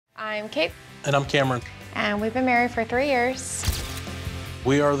I'm Kate. And I'm Cameron. And we've been married for 3 years.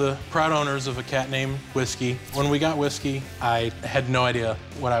 We are the proud owners of a cat named Whisky. When we got Whisky, I had no idea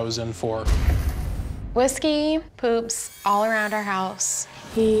what I was in for. Whisky poops all around our house.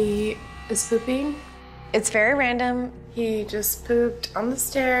 He is pooping. It's very random. He just pooped on the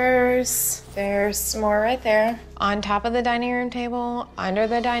stairs. There's some more right there. On top of the dining room table, under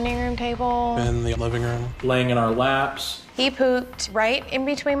the dining room table. In the living room, laying in our laps. He pooped right in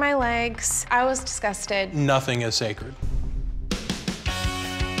between my legs. I was disgusted. Nothing is sacred.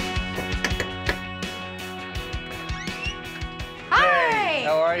 Hi!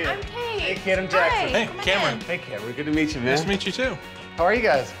 How are you? I'm Kate. Hey, Kate, I'm Jackson. Hi, Hey, come Cameron. in. Hey, Cameron, good to meet you, man. Nice to meet you too. How are you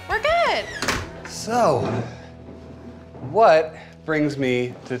guys? We're good. So, what brings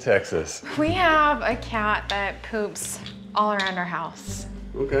me to Texas? We have a cat that poops all around our house.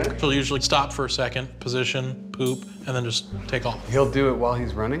 Okay. She'll usually stop for a second, position, poop, and then just take off. He'll do it while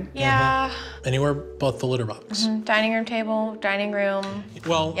he's running? Yeah. Anywhere but the litter box. Dining room table, dining room.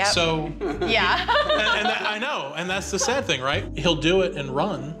 Well, Yep. so, Yeah. and I know, and that's the sad thing, right? He'll do it and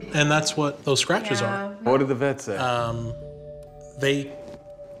run, and that's what those scratches are. What did the vet say? They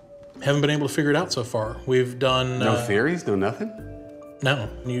haven't been able to figure it out so far. We've done... No theories? No nothing? No.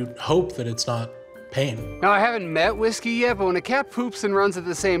 You hope that it's not pain. Now, I haven't met Whisky yet, but when a cat poops and runs at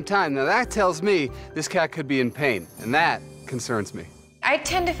the same time, now that tells me this cat could be in pain, and that concerns me. I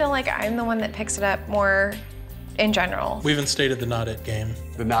tend to feel like I'm the one that picks it up more in general. We've instated the not it game.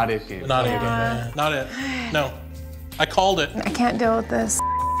 The not it game. Not it game. Yeah. Not it. No. I called it. I can't deal with this.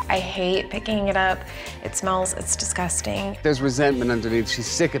 I hate picking it up. It smells, it's disgusting. There's resentment underneath. She's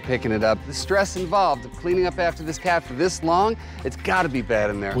sick of picking it up. The stress involved of cleaning up after this cat for this long, it's gotta be bad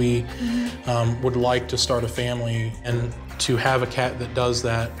in there. We would like to start a family, and to have a cat that does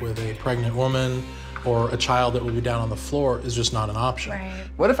that with a pregnant woman or a child that would be down on the floor is just not an option. Right.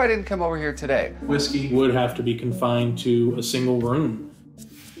 What if I didn't come over here today? Whisky would have to be confined to a single room.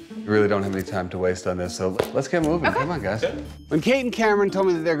 We really don't have any time to waste on this, so let's get moving. Okay. Come on, guys. When Kate and Cameron told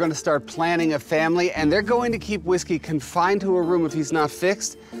me that they're gonna start planning a family and they're going to keep Whisky confined to a room if he's not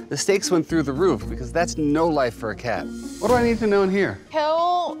fixed, the stakes went through the roof because that's no life for a cat. What do I need to know in here?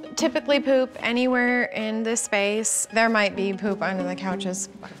 He'll typically poop anywhere in this space. There might be poop under the couches.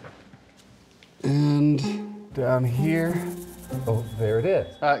 And down here. Oh, there it is.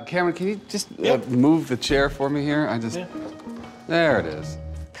 Cameron, can you just move the chair for me here? There it is.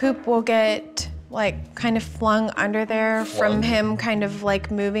 Poop will get like kind of flung under there from him kind of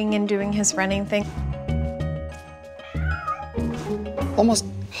like moving and doing his running thing. Almost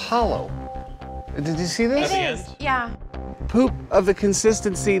hollow. Did you see this? It is, yeah. Poop of the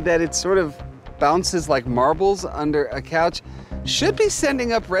consistency that it sort of bounces like marbles under a couch should be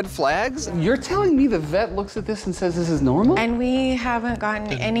sending up red flags. You're telling me the vet looks at this and says this is normal? And we haven't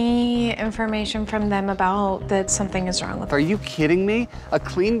gotten any information from them about that something is wrong with Are him. you kidding me? A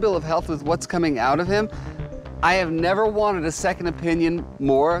clean bill of health with what's coming out of him? I have never wanted a second opinion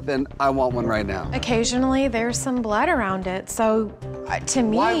more than I want one right now. Occasionally there's some blood around it, so to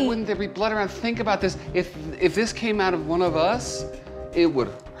me... Why wouldn't there be blood around? Think about this. If this came out of one of us, it would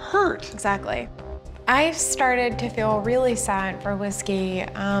hurt. Exactly. I started to feel really sad for Whisky,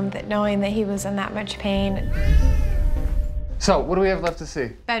 that knowing that he was in that much pain. So, what do we have left to see?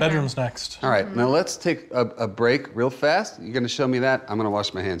 Bedroom's next. All right, now let's take a break real fast. You're gonna show me that. I'm gonna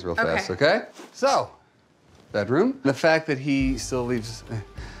wash my hands real fast, okay? So, bedroom. The fact that he still leaves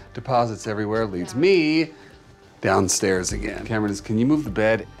deposits everywhere leads me downstairs again. Cameron, can you move the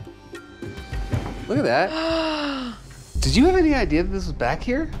bed? Look at that. Did you have any idea that this was back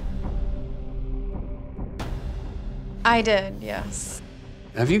here? I did, yes.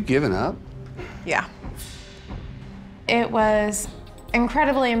 Have you given up? Yeah. It was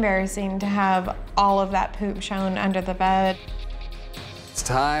incredibly embarrassing to have all of that poop shown under the bed. It's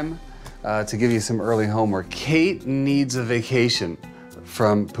time to give you some early homework. Kate needs a vacation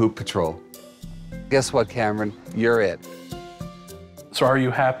from Poop Patrol. Guess what, Cameron? You're it. So are you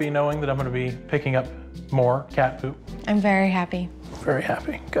happy knowing that I'm going to be picking up more cat poop? I'm very happy. Very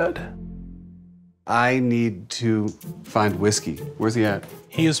happy. Good. I need to find Whisky. Where's he at?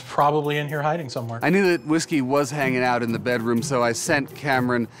 He is probably in here hiding somewhere. I knew that Whisky was hanging out in the bedroom, so I sent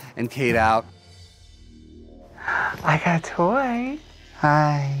Cameron and Kate out. I got a toy.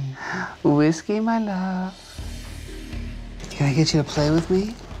 Hi. Whisky, my love. Can I get you to play with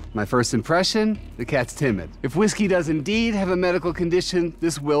me? My first impression, the cat's timid. If Whisky does indeed have a medical condition,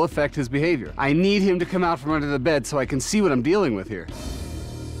 this will affect his behavior. I need him to come out from under the bed so I can see what I'm dealing with here.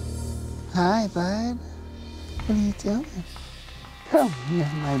 Hi, bud. What are you doing? Come here,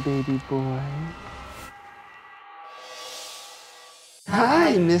 my baby boy.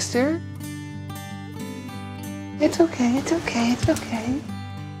 Hi, mister. It's okay, it's okay, it's okay.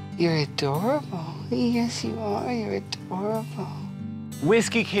 You're adorable. Yes, you are. You're adorable.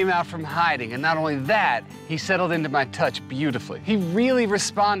 Whisky came out from hiding, and not only that, he settled into my touch beautifully. He really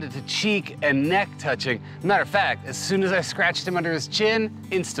responded to cheek and neck touching. Matter of fact, as soon as I scratched him under his chin,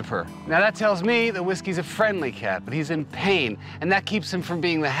 instapurr. Now that tells me that Whisky's a friendly cat, but he's in pain, and that keeps him from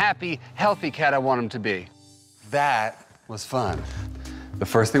being the happy, healthy cat I want him to be. That was fun. The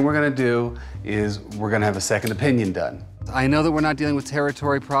first thing we're gonna do is we're gonna have a second opinion done. I know that we're not dealing with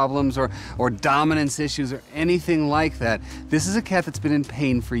territory problems or dominance issues or anything like that. This is a cat that's been in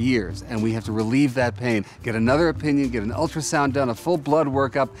pain for years, and we have to relieve that pain, get another opinion, get an ultrasound done, a full blood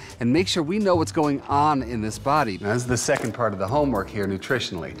workup, and make sure we know what's going on in this body. Now, this is the second part of the homework here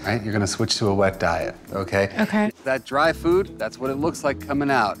nutritionally, right? You're gonna switch to a wet diet, okay? Okay. That dry food, that's what it looks like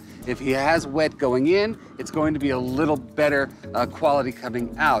coming out. If he has wet going in, it's going to be a little better quality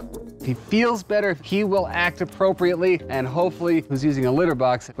coming out. If he feels better, he will act appropriately, and hopefully he's using a litter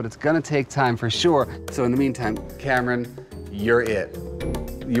box, but it's gonna take time for sure. So in the meantime, Cameron, you're it.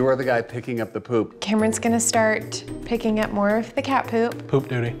 You are the guy picking up the poop. Cameron's gonna start picking up more of the cat poop. Poop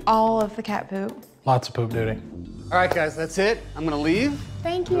duty. All of the cat poop. Lots of poop duty. All right, guys, that's it. I'm gonna leave.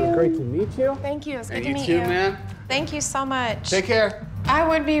 Thank you. Great to meet you. Thank you. It's good And to you meet too, you. man. Thank you so much. Take care. I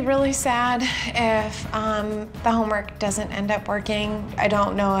would be really sad if the homework doesn't end up working. I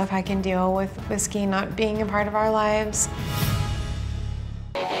don't know if I can deal with Whisky not being a part of our lives.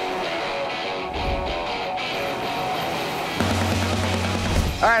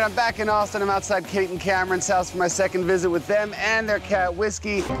 All right, I'm back in Austin. I'm outside Kate and Cameron's house for my second visit with them and their cat,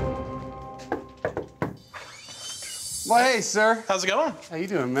 Whisky. Well, hey, sir. How's it going? How you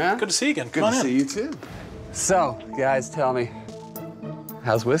doing, man? Good to see you again. Good to see you, too. So, guys, tell me,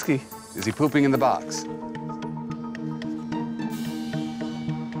 how's Whisky? Is he pooping in the box?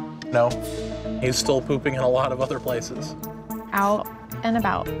 No, he's still pooping in a lot of other places. Out and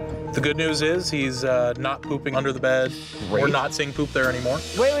about. The good news is he's not pooping under the bed. Great. We're not seeing poop there anymore.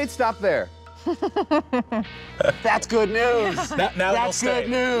 Wait, stop there. That's good news. Now That's you'll stay. good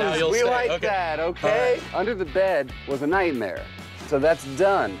news. Now you'll we stay. like Okay. that, okay? All right. Under the bed was a nightmare. So that's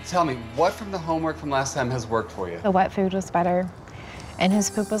done. Tell me, what from the homework from last time has worked for you? The wet food was better, and his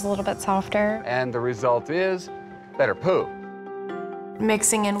poop was a little bit softer. And the result is better poop.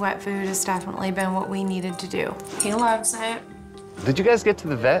 Mixing in wet food has definitely been what we needed to do. He loves it. Did you guys get to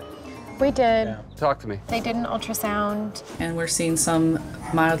the vet? We did. Yeah. Talk to me. They did an ultrasound. And we're seeing some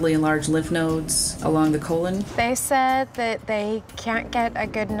mildly enlarged lymph nodes along the colon. They said that they can't get a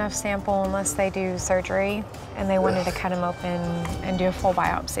good enough sample unless they do surgery, and they wanted to cut him open and do a full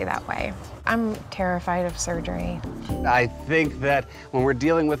biopsy that way. I'm terrified of surgery. I think that when we're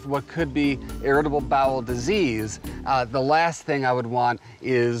dealing with what could be irritable bowel disease, the last thing I would want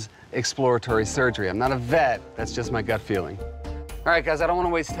is exploratory surgery. I'm not a vet, that's just my gut feeling. All right, guys, I don't want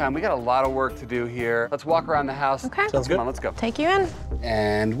to waste time. We got a lot of work to do here. Let's walk around the house. Okay. Sounds good. Come on, let's go. Take you in.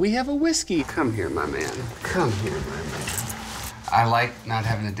 And we have a Whisky. Come here, my man. Come here, my man. I like not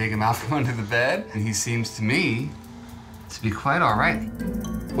having to dig him out from under the bed. And he seems to me to be quite all right.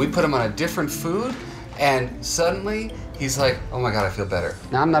 We put him on a different food, and suddenly he's like, oh my God, I feel better.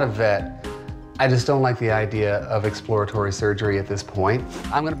 Now, I'm not a vet. I just don't like the idea of exploratory surgery at this point.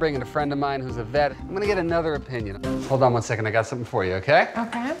 I'm gonna bring in a friend of mine who's a vet. I'm gonna get another opinion. Hold on one second, I got something for you, okay?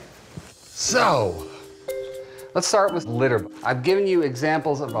 Okay. So, let's start with litter. I've given you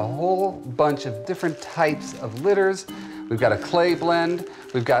examples of a whole bunch of different types of litters. We've got a clay blend,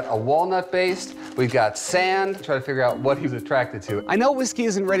 we've got a walnut based, we've got sand. Try to figure out what he's attracted to. I know Whisky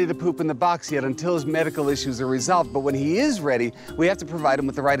isn't ready to poop in the box yet until his medical issues are resolved, but when he is ready, we have to provide him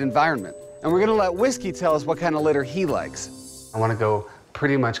with the right environment. And we're gonna let Whisky tell us what kind of litter he likes. I wanna go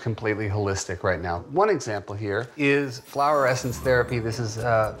pretty much completely holistic right now. One example here is flower essence therapy. This is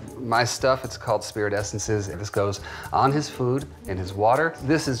my stuff. It's called Spirit Essences. This goes on his food, in his water.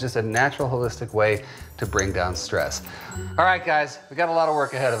 This is just a natural, holistic way to bring down stress. All right, guys, we got a lot of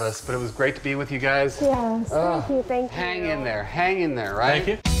work ahead of us, but it was great to be with you guys. Yes, thank you. Hang in there, right? Thank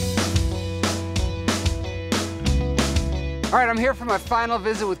you. All right, I'm here for my final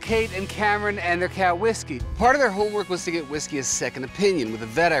visit with Kate and Cameron and their cat, Whisky. Part of their homework was to get Whisky a second opinion with a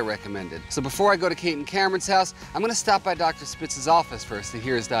vet I recommended. So before I go to Kate and Cameron's house, I'm gonna stop by Dr. Spitz's office first to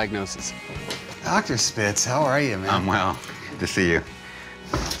hear his diagnosis. Dr. Spitz, how are you, man? I'm well. Good to see you.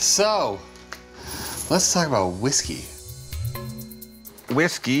 So, let's talk about Whisky.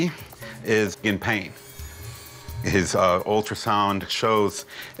 Whisky is in pain. His ultrasound shows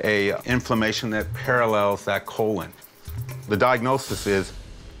a inflammation that parallels that colon. The diagnosis is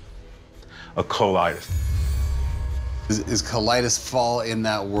a colitis. Does colitis fall in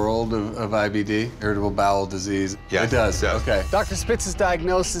that world of IBD, irritable bowel disease? Yes, it does. it does. Okay. Dr. Spitz's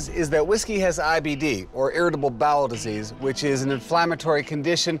diagnosis is that Whisky has IBD, or irritable bowel disease, which is an inflammatory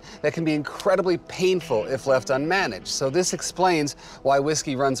condition that can be incredibly painful if left unmanaged. So this explains why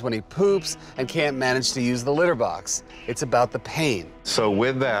Whisky runs when he poops and can't manage to use the litter box. It's about the pain. So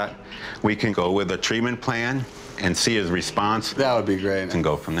with that, we can go with a treatment plan and see his response. That would be great. And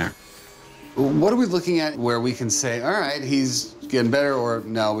go from there. What are we looking at where we can say, all right, he's getting better, or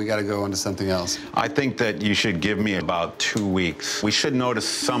no, we got to go on to something else? I think that you should give me about 2 weeks. We should notice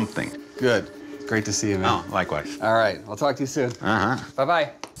something. Good. Great to see you, man. Oh, likewise. All right. I'll talk to you soon.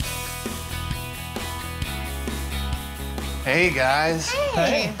 Bye-bye. Hey, guys.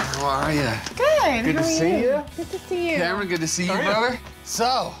 Hey. How are you? Good. Good to see you. Good to see you. Cameron, good to see you, brother.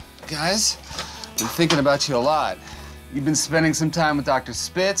 So, guys, been thinking about you a lot. You've been spending some time with Dr.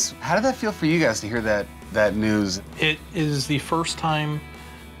 Spitz. How did that feel for you guys to hear that news? It is the first time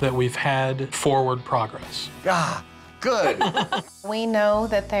that we've had forward progress. Ah, good. We know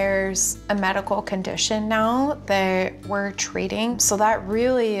that there's a medical condition now that we're treating, so that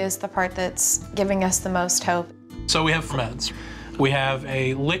really is the part that's giving us the most hope. So we have meds. We have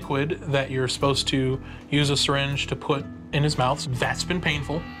a liquid that you're supposed to use a syringe to put in his mouth. That's been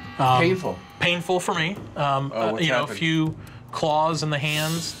painful. Painful? Painful for me. What's you know, happened? a few claws in the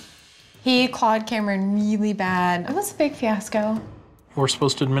hands. He clawed Cameron really bad. It was a big fiasco. We're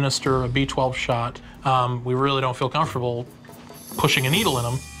supposed to administer a B12 shot. We really don't feel comfortable pushing a needle in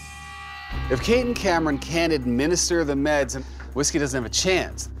him. If Kate and Cameron can't administer the meds, Whisky doesn't have a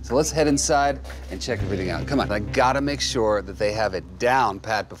chance. So let's head inside and check everything out. Come on, I gotta make sure that they have it down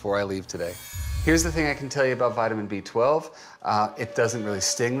pat before I leave today. Here's the thing I can tell you about vitamin B12. It doesn't really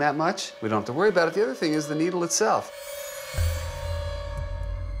sting that much. We don't have to worry about it. The other thing is the needle itself.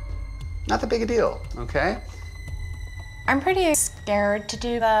 Not that big a deal, okay? I'm pretty scared to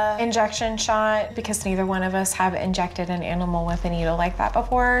do the injection shot because neither one of us have injected an animal with a needle like that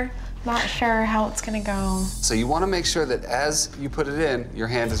before. Not sure how it's gonna go. So you wanna make sure that as you put it in, your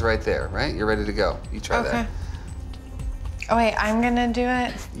hand is right there, right? You're ready to go. You try that. Oh wait, I'm gonna do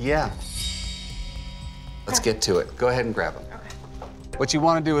it? Yeah. Let's get to it. Go ahead and grab him. What you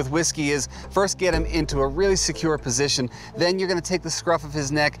want to do with Whisky is first get him into a really secure position, then you're going to take the scruff of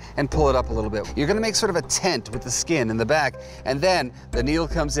his neck and pull it up a little bit. You're going to make sort of a tent with the skin in the back, and then the needle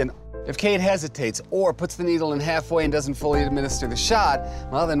comes in. If Kate hesitates or puts the needle in halfway and doesn't fully administer the shot,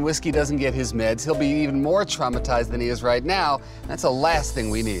 well, then Whisky doesn't get his meds. He'll be even more traumatized than he is right now. That's the last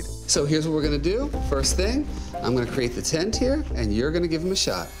thing we need. So here's what we're going to do. First thing, I'm going to create the tent here, and you're going to give him a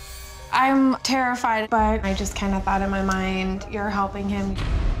shot. I'm terrified, but I just kind of thought in my mind, you're helping him.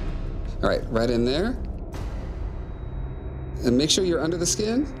 All right, right in there. And make sure you're under the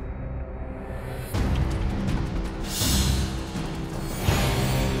skin.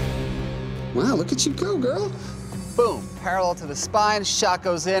 Wow, look at you go, girl. Boom, parallel to the spine, shot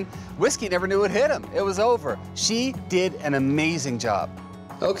goes in. Whisky never knew it hit him. It was over. She did an amazing job.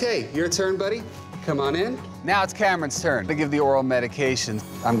 Okay, your turn, buddy. Come on in. Now it's Cameron's turn to give the oral medication.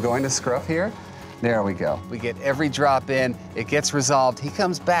 I'm going to scruff here. There we go. We get every drop in, it gets resolved. He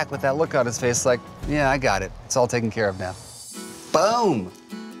comes back with that look on his face like, yeah, I got it. It's all taken care of now. Boom.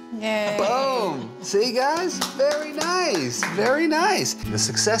 Yay. Boom. See, guys? Very nice. Very nice. The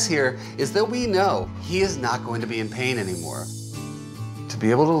success here is that we know he is not going to be in pain anymore. To be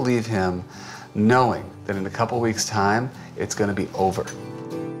able to leave him knowing that in a couple weeks' time, it's going to be over.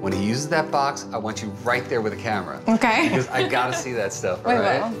 When he uses that box, I want you right there with a camera. Okay. Because I gotta see that stuff, all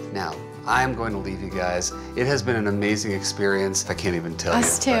right? Now, I'm going to leave you guys. It has been an amazing experience. I can't even tell you.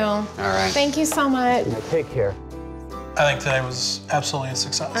 Us too. All right. Thank you so much. Take care. I think today was absolutely a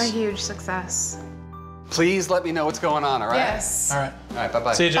success. A huge success. Please let me know what's going on, all right? Yes. All right. All right,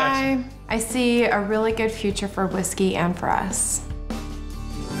 bye-bye. See you, Jackson. Bye. I see a really good future for Whisky and for us.